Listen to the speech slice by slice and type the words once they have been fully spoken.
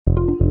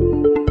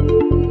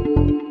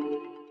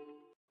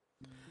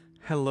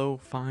Hello,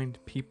 fine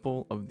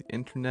people of the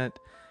internet.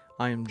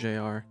 I am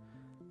JR,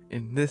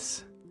 and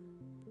this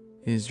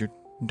is your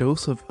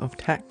dose of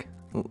tech,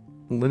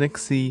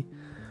 Linuxy,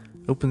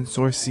 open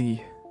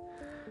sourcey,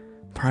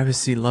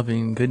 privacy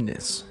loving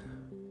goodness.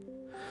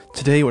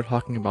 Today we're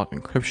talking about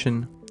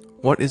encryption.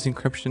 What is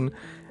encryption,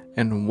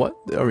 and what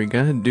are we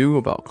gonna do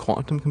about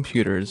quantum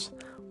computers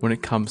when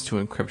it comes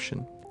to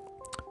encryption?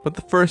 But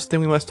the first thing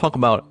we must talk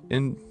about,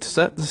 and to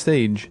set the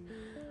stage,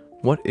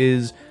 what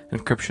is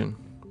encryption?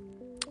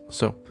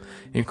 So,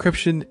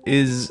 encryption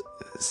is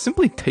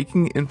simply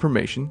taking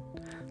information,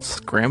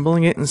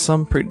 scrambling it in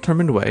some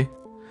predetermined way,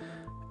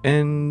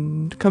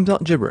 and comes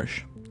out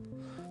gibberish.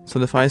 So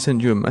if I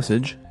send you a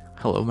message,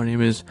 hello, my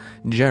name is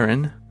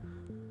Jaren,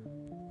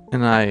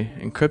 and I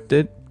encrypt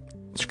it,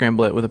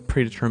 scramble it with a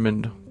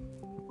predetermined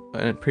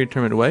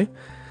way,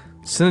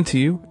 send it to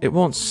you, it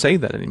won't say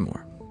that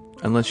anymore,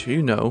 unless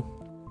you know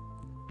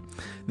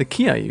the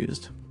key I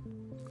used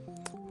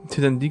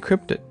to then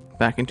decrypt it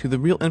back into the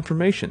real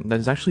information that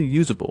is actually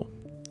usable.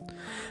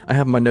 I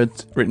have my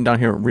notes written down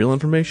here, real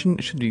information.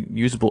 It should be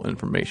usable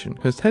information,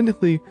 because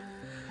technically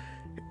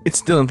it's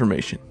still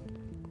information.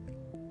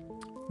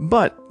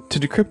 But to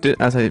decrypt it,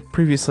 as I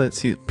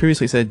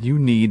previously said, you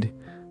need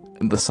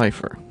the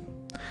cipher.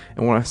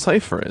 And what a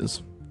cipher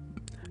is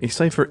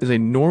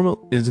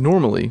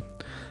normally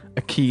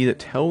a key that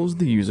tells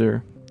the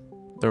user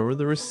or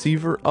the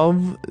receiver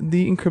of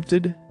the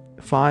encrypted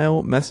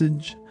file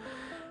message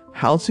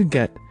how to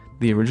get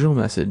the original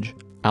message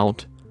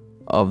out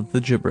of the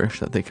gibberish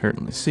that they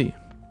currently see.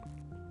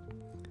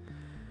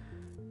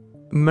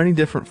 Many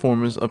different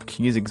forms of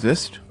keys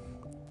exist.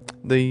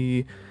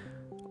 The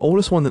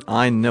oldest one that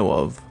I know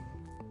of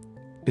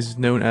is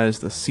known as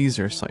the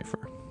Caesar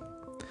cipher.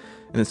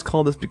 And it's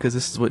called this because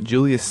this is what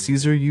Julius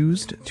Caesar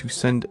used to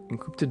send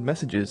encrypted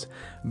messages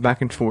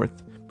back and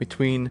forth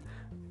between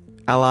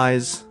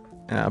allies,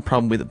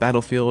 probably the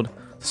battlefield,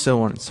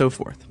 so on and so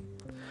forth.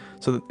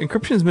 So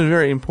encryption has been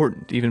very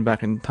important even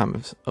back in the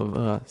time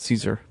of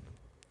Caesar.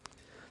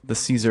 The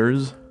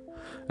Caesars.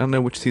 I don't know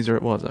which Caesar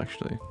it was,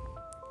 actually.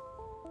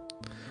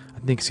 I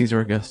think Caesar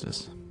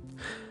Augustus.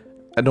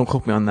 Don't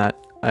quote me on that.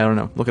 I don't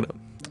know. Look it up.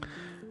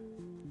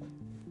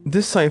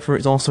 This cipher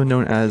is also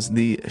known as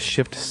the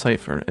shift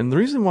cipher. And the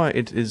reason why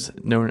it is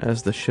known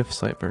as the shift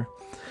cipher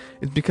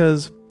is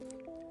because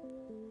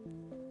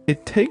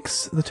it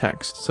takes the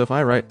text. So if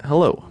I write,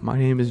 hello, my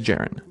name is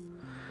Jaren,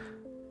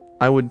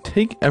 I would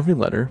take every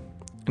letter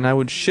and I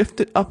would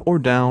shift it up or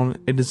down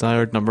a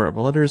desired number of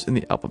letters in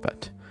the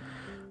alphabet.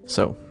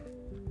 So,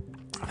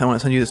 if I want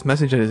to send you this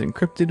message that is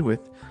encrypted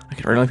I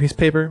can write on a piece of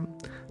paper,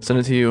 send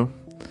it to you,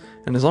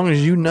 and as long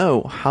as you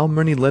know how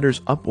many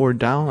letters up or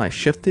down I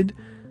shifted,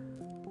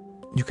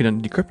 you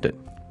can decrypt it.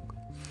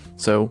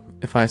 So,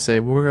 if I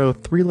say, we'll go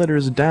 3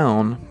 letters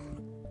down,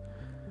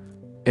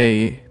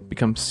 A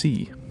becomes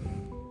C.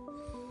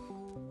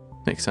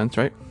 Makes sense,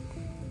 right?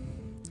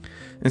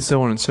 And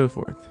so on and so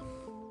forth.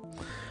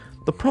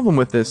 The problem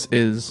with this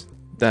is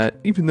that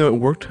even though it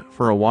worked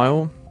for a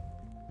while,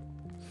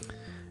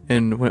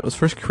 and when it was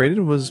first created,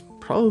 it was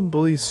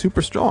probably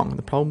super strong,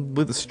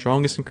 probably the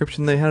strongest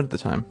encryption they had at the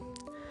time.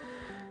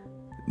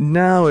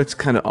 Now it's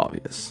kind of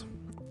obvious.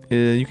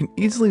 You can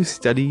easily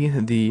study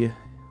the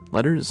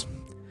letters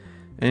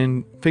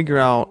and figure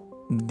out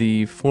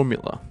the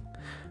formula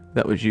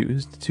that was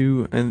used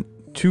to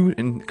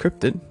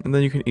encrypt it, and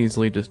then you can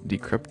easily just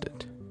decrypt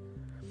it.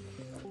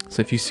 So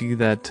if you see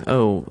that,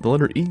 the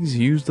letter E is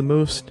used the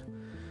most,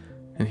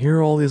 and here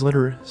are all these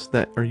letters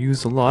that are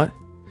used a lot,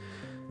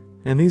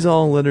 and these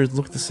all letters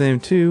look the same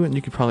too, and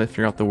you could probably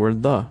figure out the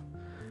word the.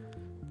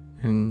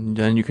 And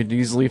then you could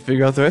easily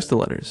figure out the rest of the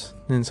letters.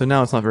 And so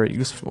now it's not very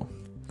useful.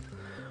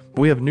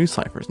 But we have new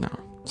ciphers now.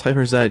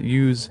 Ciphers that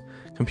use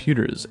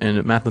computers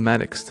and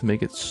mathematics to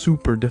make it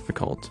super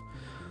difficult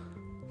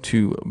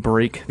to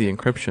break the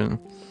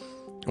encryption,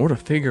 or to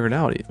figure it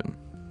out even.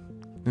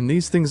 And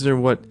these things are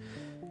what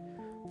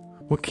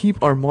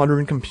keep our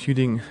modern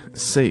computing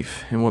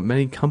safe, and what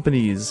many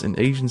companies and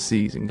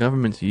agencies and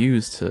governments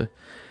use to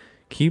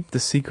keep the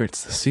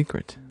secrets the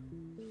secret.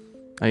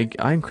 I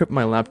encrypt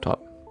my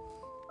laptop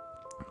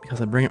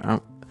because I bring it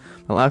out.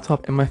 My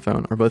laptop and my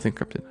phone are both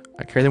encrypted.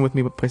 I carry them with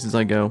me places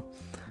I go.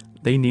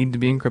 They need to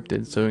be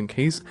encrypted, so in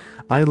case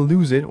I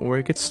lose it or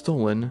it gets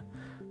stolen,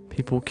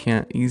 people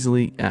can't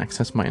easily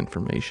access my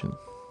information.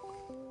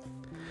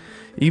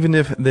 Even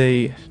if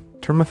they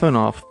turn my phone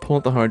off, pull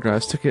out the hard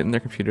drive, stick it in their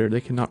computer, they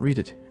cannot read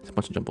it. It's a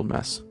bunch of jumbled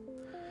mess.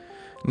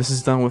 And this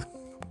is done with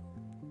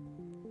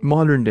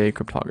modern day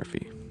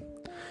cryptography,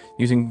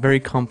 using very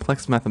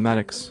complex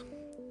mathematics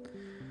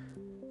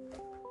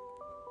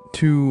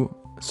to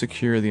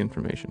secure the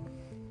information.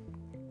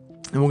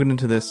 And we'll get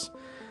into this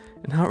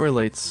and how it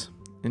relates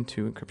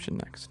into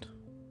encryption next.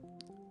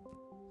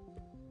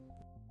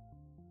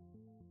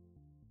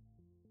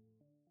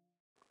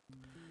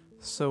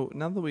 So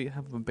now that we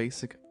have a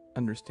basic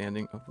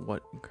understanding of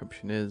what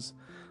encryption is,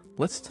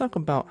 let's talk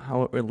about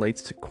how it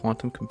relates to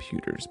quantum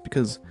computers,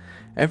 because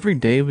every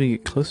day we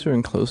get closer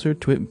and closer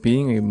to it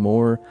being a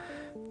more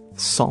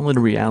solid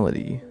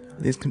reality,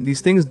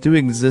 These things do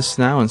exist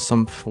now in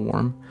some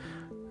form.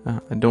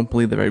 I don't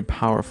believe they're very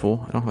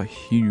powerful. I don't have a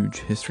huge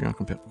history on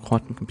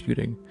quantum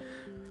computing,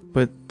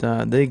 but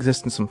they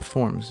exist in some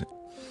forms.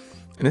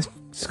 And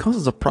this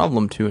causes a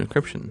problem to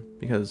encryption,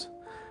 because,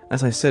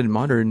 as I said,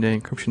 modern day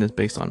encryption is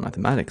based on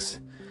mathematics,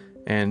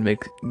 and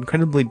makes it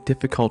incredibly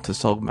difficult to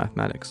solve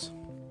mathematics.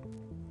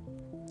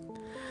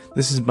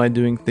 This is by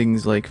doing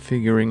things like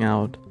figuring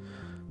out,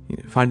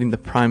 finding the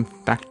prime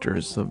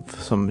factors of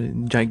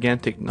some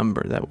gigantic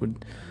number that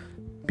would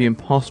be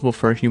impossible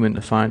for a human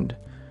to find,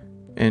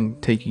 and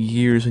take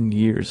years and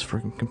years for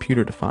a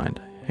computer to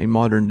find, a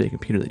modern day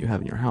computer that you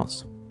have in your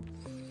house.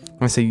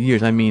 When I say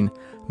years, I mean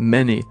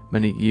many,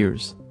 many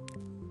years.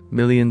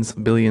 Millions,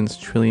 billions,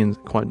 trillions,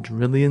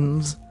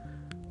 quadrillions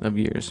of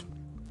years.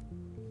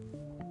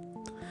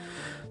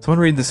 So I want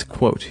to read this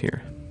quote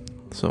here.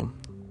 So,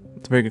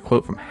 it's a very good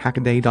quote from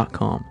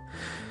hackaday.com.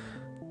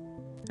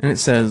 And it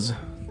says,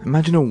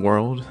 "Imagine a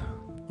world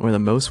where the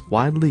most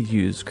widely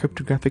used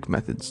cryptographic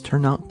methods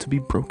turn out to be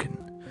broken.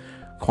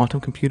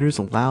 Quantum computers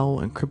allow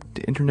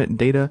encrypted internet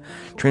data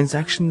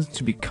transactions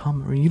to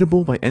become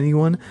readable by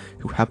anyone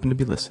who happen to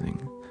be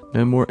listening.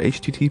 No more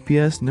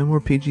HTTPS, no more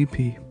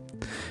PGP.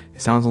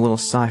 It sounds a little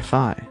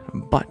sci-fi,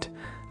 but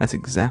that's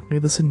exactly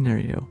the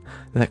scenario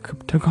that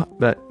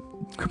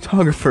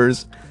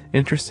cryptographers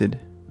interested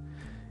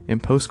in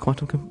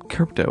post-quantum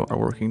crypto are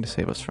working to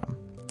save us from."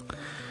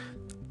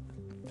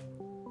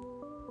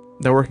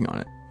 They're working on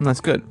it, and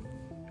that's good.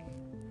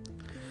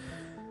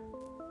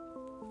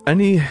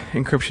 Any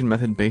encryption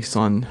method based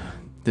on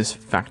this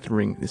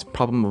factoring, this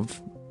problem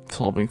of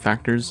solving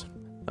factors,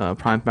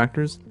 prime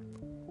factors,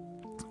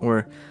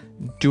 or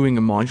doing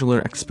a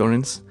modular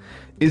exponents,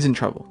 is in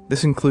trouble.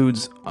 This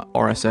includes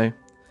RSA,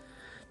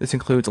 this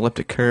includes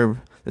elliptic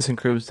curve, this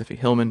includes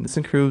Diffie-Hellman, this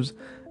includes,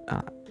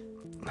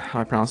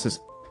 how I pronounce this,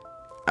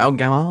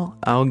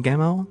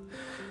 Algama.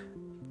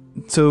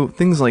 So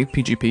things like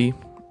PGP,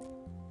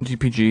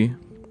 GPG,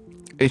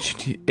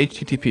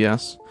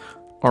 HTTPS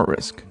are at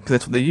risk, because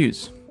that's what they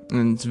use.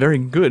 And it's very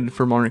good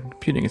for modern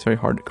computing, it's very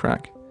hard to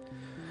crack.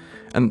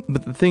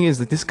 But the thing is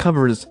that this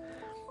covers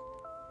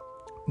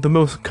the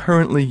most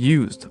currently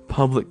used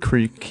public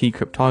key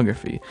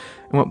cryptography.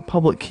 And what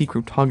public key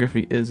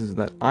cryptography is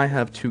that I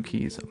have two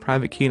keys, a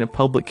private key and a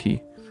public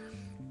key.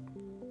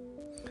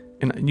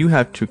 And you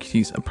have two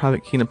keys, a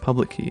private key and a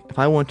public key. If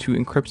I want to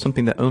encrypt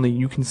something that only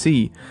you can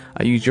see,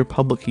 I use your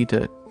public key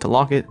to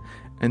lock it,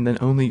 and then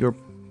only your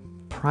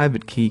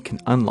private key can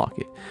unlock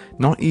it.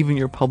 Not even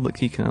your public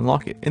key can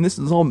unlock it. And this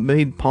is all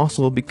made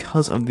possible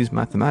because of these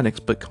mathematics,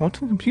 but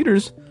quantum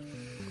computers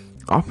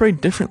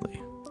operate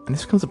differently, and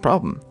this becomes a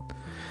problem.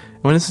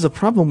 When this is a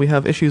problem, we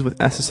have issues with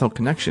SSL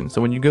connection.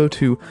 So when you go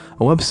to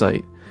a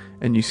website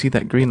and you see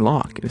that green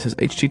lock, it says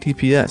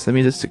HTTPS, that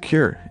means it's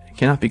secure. It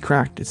cannot be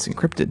cracked. It's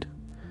encrypted.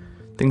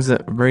 Things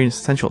that are very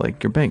essential,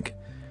 like your bank,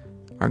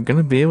 are going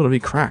to be able to be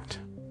cracked.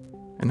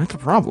 And that's a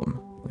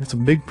problem. That's a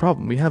big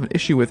problem. We have an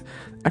issue with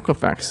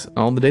Equifax and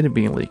all the data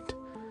being leaked,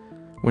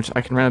 which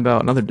I can rant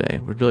about another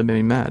day, which really made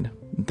me mad.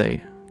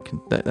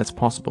 That's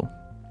possible.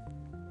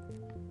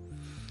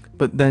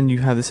 But then you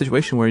have the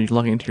situation where you're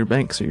logging into your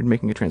bank, so you're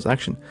making a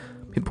transaction.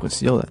 People can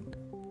steal that.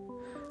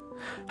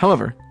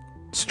 However,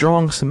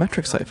 strong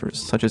symmetric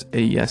ciphers, such as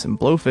AES and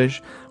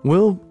Blowfish,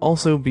 will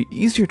also be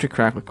easier to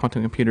crack with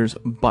quantum computers,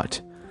 but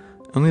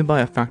only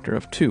by a factor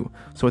of 2.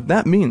 So what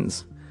that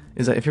means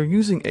is that if you're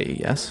using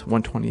AES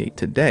 128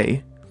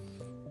 today,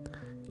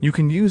 you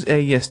can use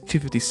AES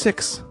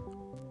 256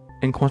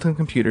 in quantum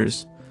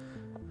computers.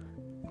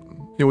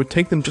 It would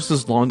take them just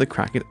as long to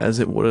crack it as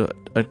it would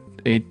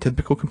a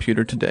typical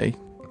computer today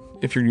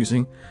if you're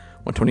using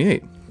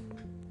 128. And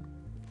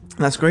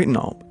that's great and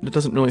all. It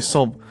doesn't really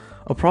solve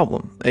a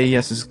problem.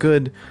 AES is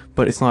good,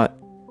 but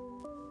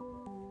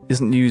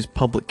isn't use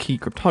public key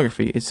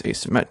cryptography. It's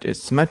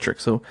symmetric.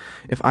 So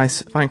if I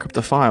encrypt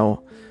a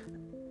file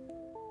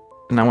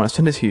and I want to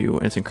send it to you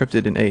and it's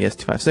encrypted in AES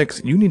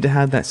 256, you need to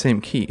have that same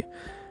key.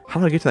 How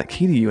do I get to that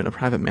key to you in a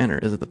private manner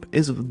is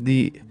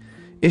the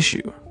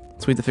issue.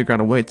 So we have to figure out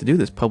a way to do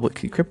this public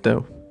key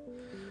crypto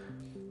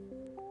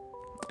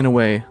in a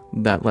way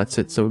that lets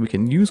it so we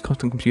can use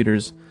quantum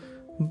computers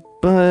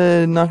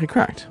but not get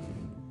cracked.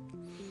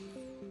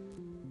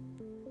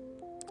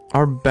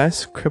 Our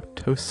best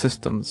crypto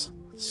systems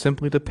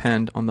simply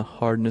depend on the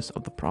hardness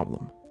of the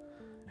problem,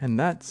 and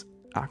that's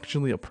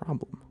actually a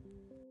problem.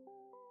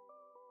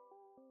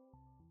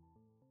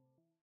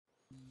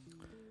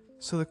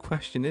 So the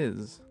question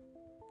is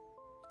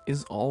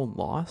all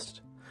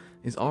lost?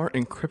 Is our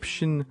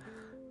encryption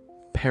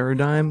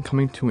paradigm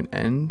coming to an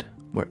end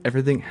where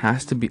everything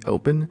has to be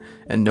open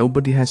and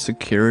nobody has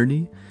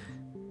security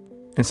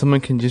and someone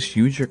can just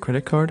use your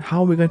credit card?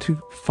 How are we going to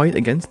fight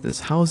against this?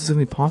 How is this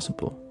going to be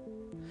possible?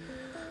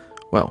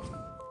 Well,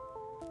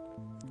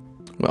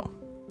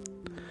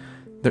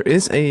 there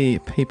is a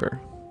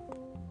paper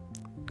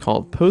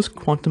called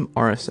Post-Quantum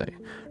RSA,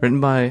 written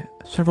by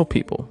several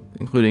people,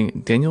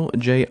 including Daniel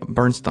J.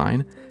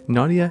 Bernstein,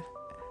 Nadia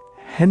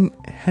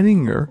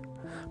Henninger,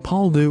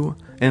 Paul Liu,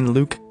 and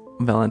Luke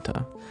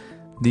Valenta.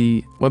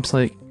 The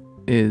website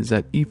is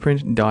at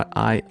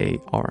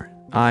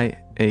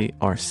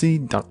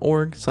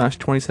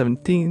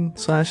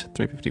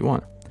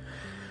eprint.iarc.org/2017/351.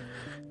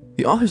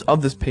 The authors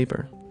of this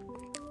paper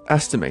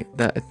estimate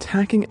that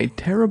attacking a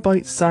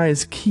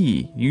terabyte-sized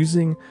key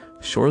using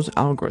Shor's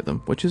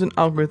algorithm, which is an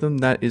algorithm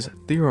that is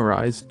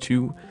theorized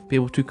to be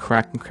able to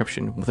crack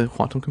encryption with a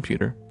quantum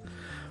computer,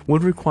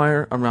 would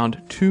require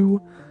around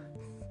 2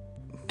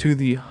 to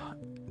the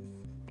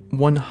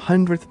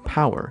 100th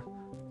power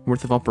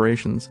worth of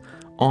operations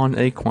on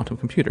a quantum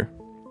computer.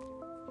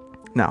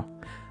 Now,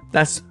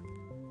 that's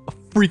a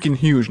freaking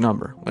huge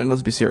number. Like,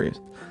 let's be serious.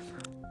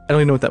 I don't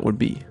even know what that would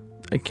be.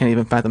 I can't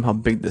even fathom how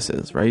big this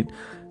is, right?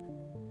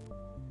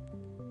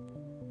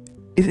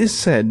 It is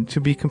said to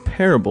be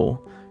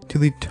comparable to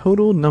the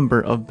total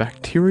number of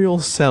bacterial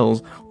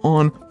cells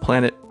on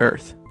planet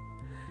Earth.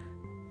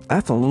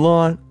 That's a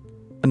lot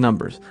of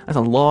numbers. That's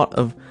a lot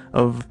of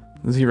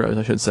zeros,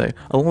 I should say.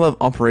 A lot of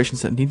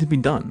operations that need to be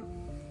done.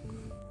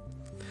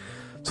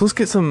 So let's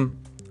get some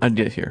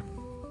idea here.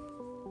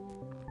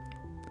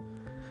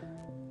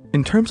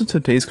 In terms of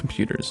today's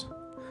computers,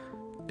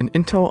 an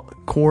Intel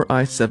Core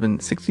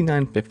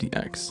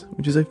i7-6950X,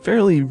 which is a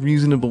fairly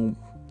reasonable,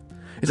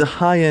 it's a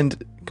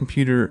high-end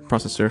computer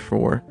processor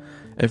for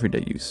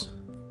everyday use.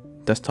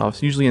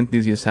 Desktops, usually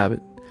enthusiasts have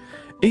it.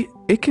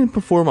 It can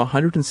perform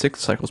 106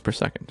 cycles per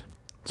second.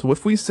 So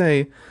if we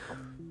say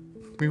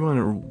we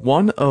run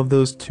one of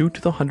those 2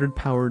 to the 100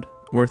 powered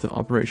worth of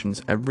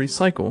operations every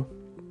cycle,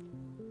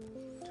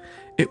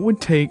 it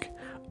would take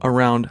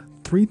around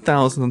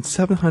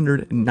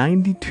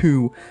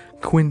 3,792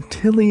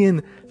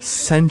 quintillion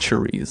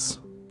centuries.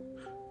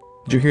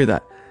 Did you hear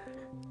that?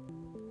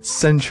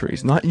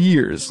 Centuries, not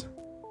years.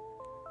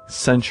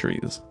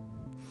 Centuries.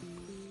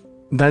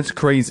 That's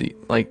crazy.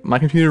 Like, my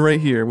computer right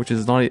here, which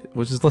is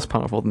less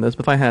powerful than this,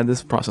 but if I had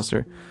this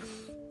processor,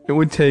 it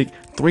would take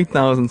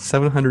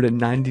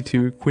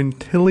 3,792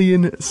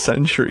 quintillion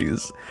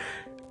centuries.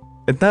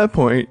 At that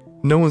point,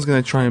 no one's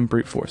gonna try and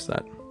brute force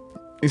that.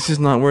 It's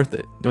just not worth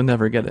it. You'll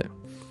never get it.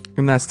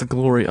 And that's the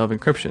glory of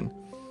encryption.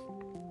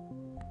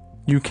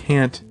 You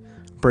can't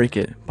break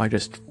it by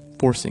just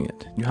forcing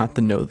it. You have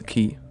to know the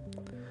key.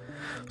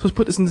 So let's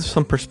put this into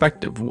some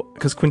perspective,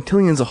 because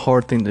quintillion is a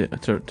hard thing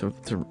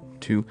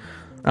to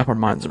wrap our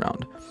minds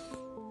around.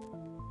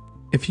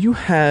 If you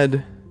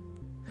had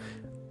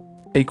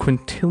a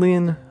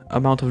quintillion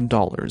amount of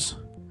dollars,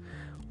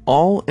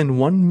 all in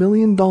 $1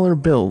 million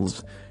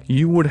bills,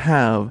 you would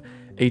have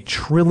a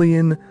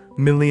trillion $1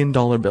 million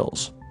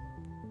bills.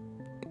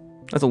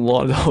 That's a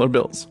lot of dollar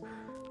bills.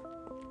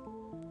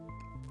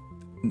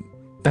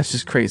 That's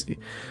just crazy.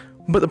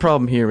 But the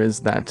problem here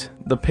is that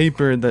the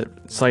paper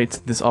that cites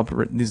this 2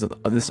 to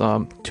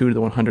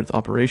the 100th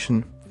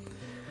operation,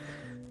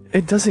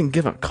 it doesn't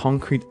give a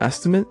concrete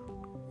estimate.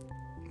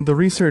 The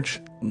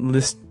research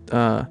listed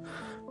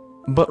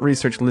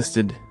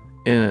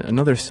in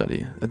another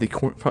study at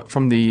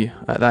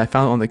that I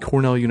found on the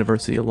Cornell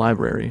University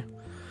Library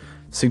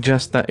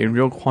suggests that a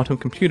real quantum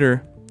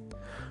computer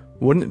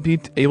wouldn't be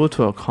able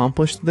to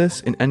accomplish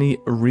this in any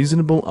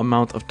reasonable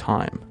amount of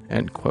time,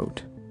 end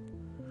quote.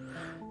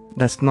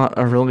 That's not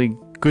a really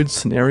good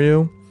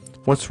scenario.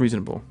 What's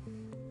reasonable?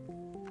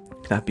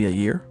 Could that be a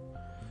year?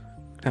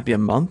 Could that be a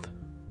month?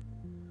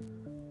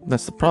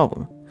 That's the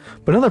problem.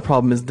 But another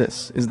problem is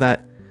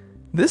that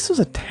this is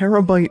a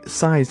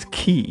terabyte-sized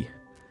key.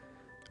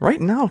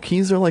 Right now,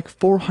 keys are like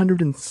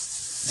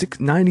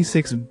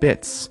 496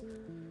 bits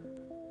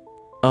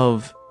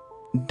of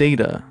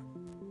data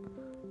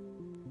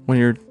when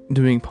you're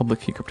doing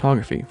public key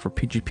cryptography for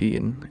PGP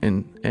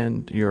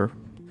and your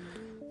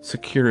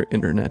secure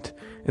internet.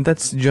 And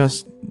that's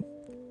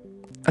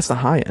the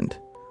high end.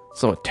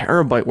 So a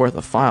terabyte worth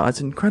of file,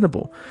 that's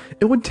incredible.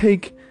 It would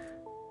take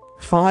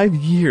 5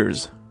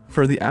 years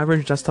for the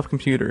average desktop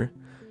computer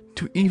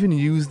to even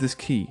use this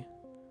key.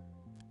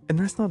 And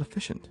that's not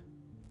efficient.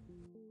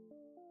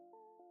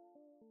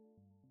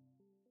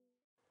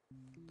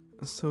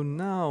 So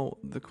now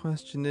the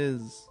question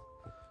is,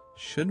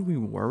 should we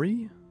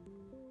worry?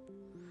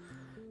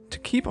 To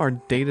keep our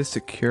data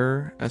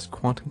secure as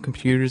quantum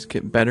computers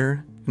get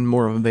better and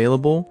more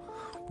available,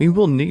 we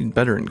will need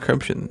better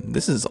encryption.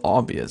 This is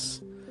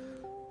obvious.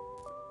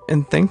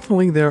 And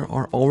thankfully there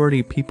are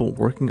already people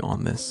working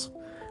on this,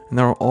 and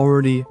there are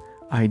already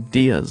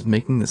ideas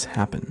making this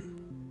happen.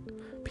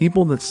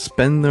 People that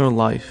spend their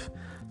life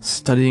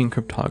studying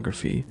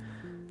cryptography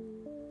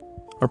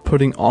are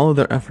putting all of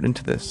their effort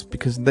into this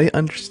because they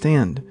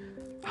understand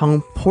how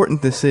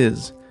important this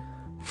is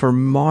for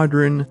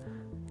modern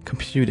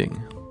computing.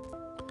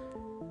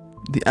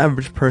 The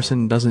average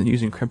person doesn't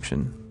use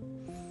encryption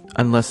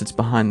unless it's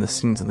behind the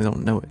scenes and they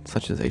don't know it,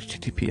 such as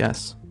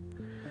HTTPS.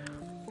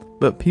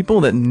 But people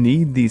that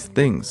need these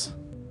things,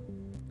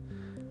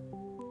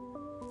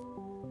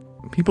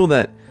 people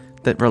that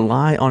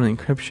rely on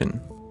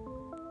encryption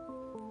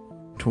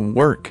to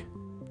work,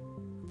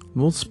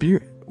 will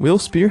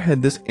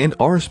spearhead this and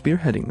are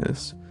spearheading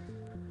this.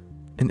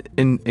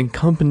 In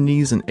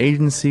companies and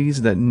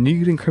agencies that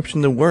need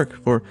encryption to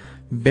work for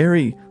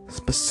very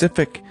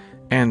specific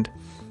and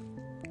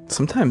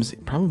sometimes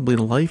probably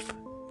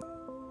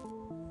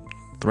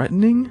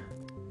life-threatening,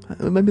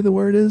 maybe the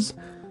word is.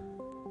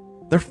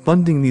 They're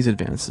funding these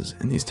advances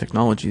in these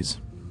technologies.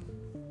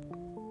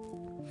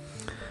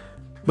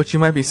 But you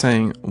might be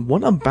saying,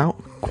 what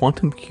about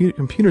quantum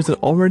computers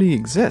that already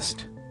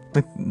exist?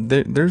 Like,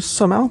 there's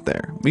some out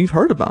there. We've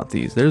heard about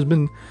these. There's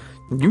been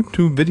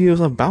YouTube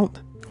videos about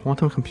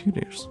quantum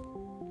computers.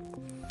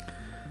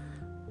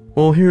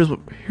 Well, here's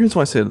what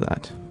I say to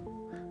that.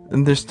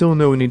 And there's still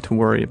no need to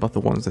worry about the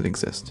ones that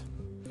exist.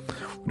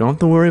 We don't have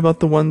to worry about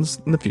the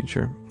ones in the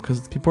future,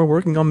 because people are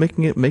working on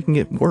making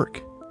it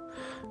work.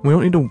 We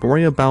don't need to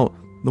worry about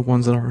the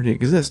ones that already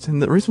exist.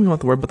 And the reason we don't have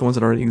to worry about the ones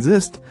that already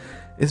exist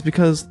is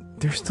because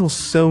they're still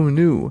so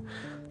new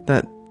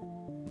that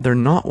they're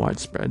not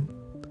widespread.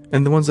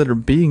 And the ones that are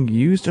being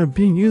used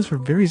for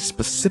very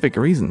specific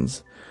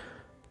reasons.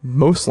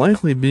 Most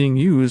likely being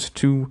used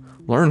to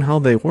learn how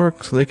they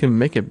work so they can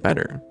make it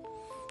better.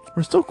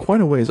 We're still quite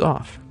a ways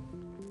off.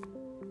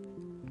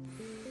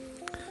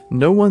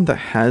 No one that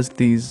has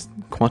these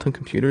quantum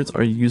computers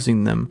are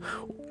using them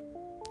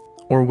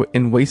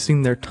and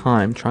wasting their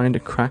time trying to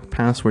crack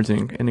passwords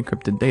and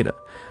encrypted data.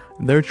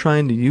 They're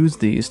trying to use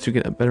these to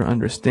get a better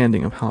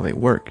understanding of how they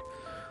work,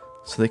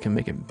 so they can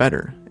make it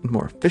better and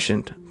more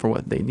efficient for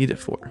what they need it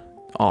for,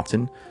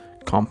 often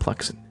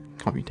complex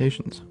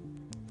computations.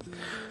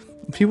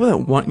 People that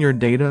want your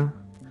data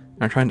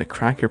and are trying to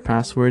crack your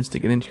passwords to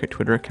get into your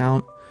Twitter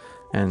account,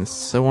 and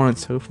so on and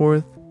so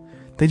forth,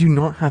 they do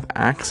not have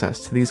access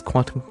to these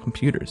quantum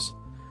computers.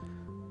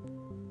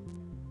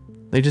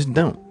 They just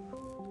don't.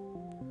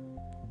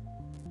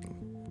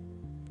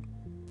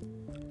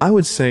 I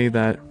would say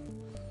that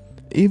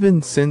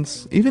even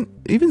since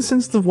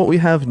what we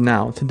have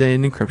now today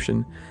in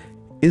encryption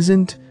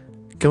isn't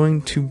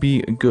going to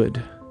be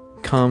good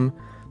come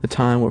the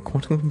time where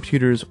quantum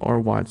computers are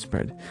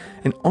widespread.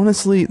 And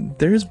honestly,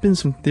 there's been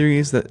some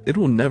theories that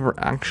it'll never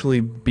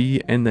actually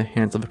be in the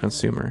hands of a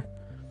consumer.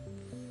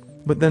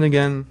 But then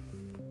again,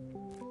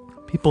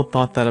 people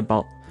thought that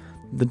about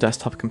the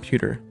desktop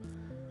computer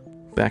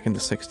back in the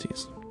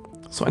 60s.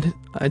 So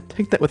I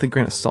take that with a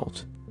grain of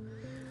salt.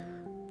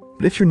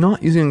 But if you're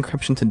not using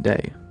encryption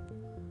today,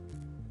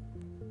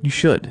 you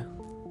should.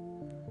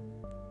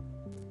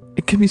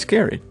 It can be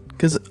scary,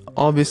 because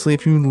obviously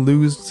if you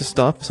lose the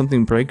stuff, if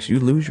something breaks, you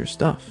lose your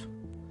stuff.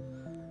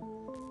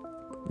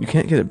 You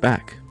can't get it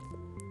back.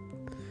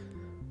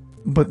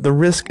 But the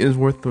risk is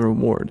worth the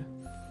reward,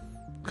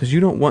 because you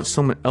don't want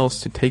someone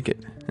else to take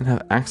it and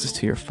have access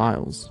to your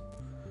files.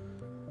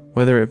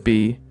 Whether it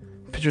be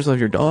pictures of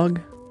your dog,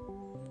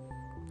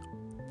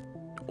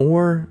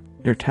 or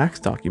your tax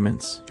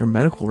documents, your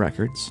medical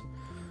records,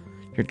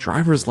 your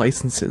driver's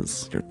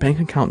licenses, your bank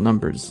account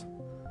numbers,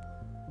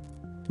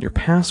 your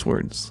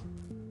passwords.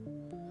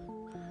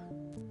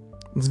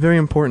 It's very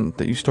important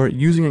that you start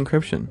using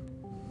encryption.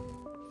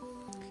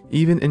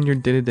 Even in your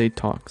day-to-day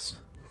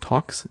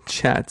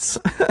chats.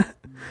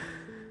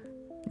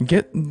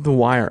 Get the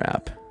Wire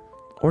app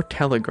or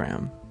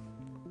Telegram.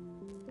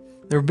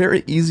 They're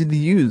very easy to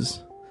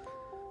use,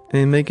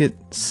 and they make it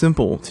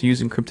simple to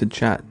use encrypted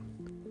chat.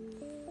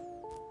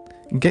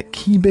 Get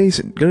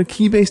Keybase, go to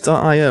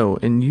keybase.io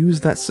and use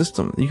that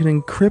system. You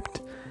can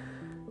encrypt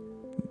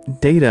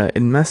data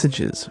and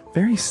messages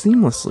very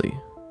seamlessly.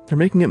 They're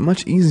making it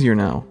much easier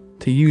now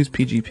to use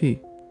PGP.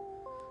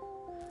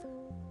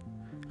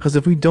 Because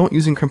if we don't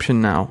use encryption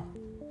now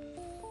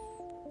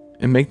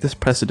and make this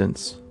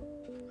precedence,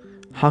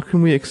 how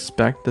can we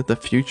expect that the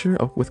future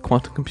with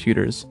quantum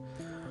computers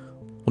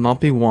will not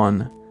be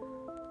one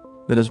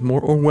that is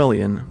more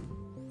Orwellian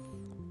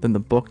than the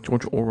book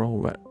George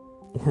Orwell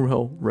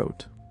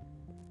wrote?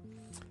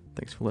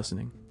 Thanks for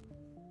listening.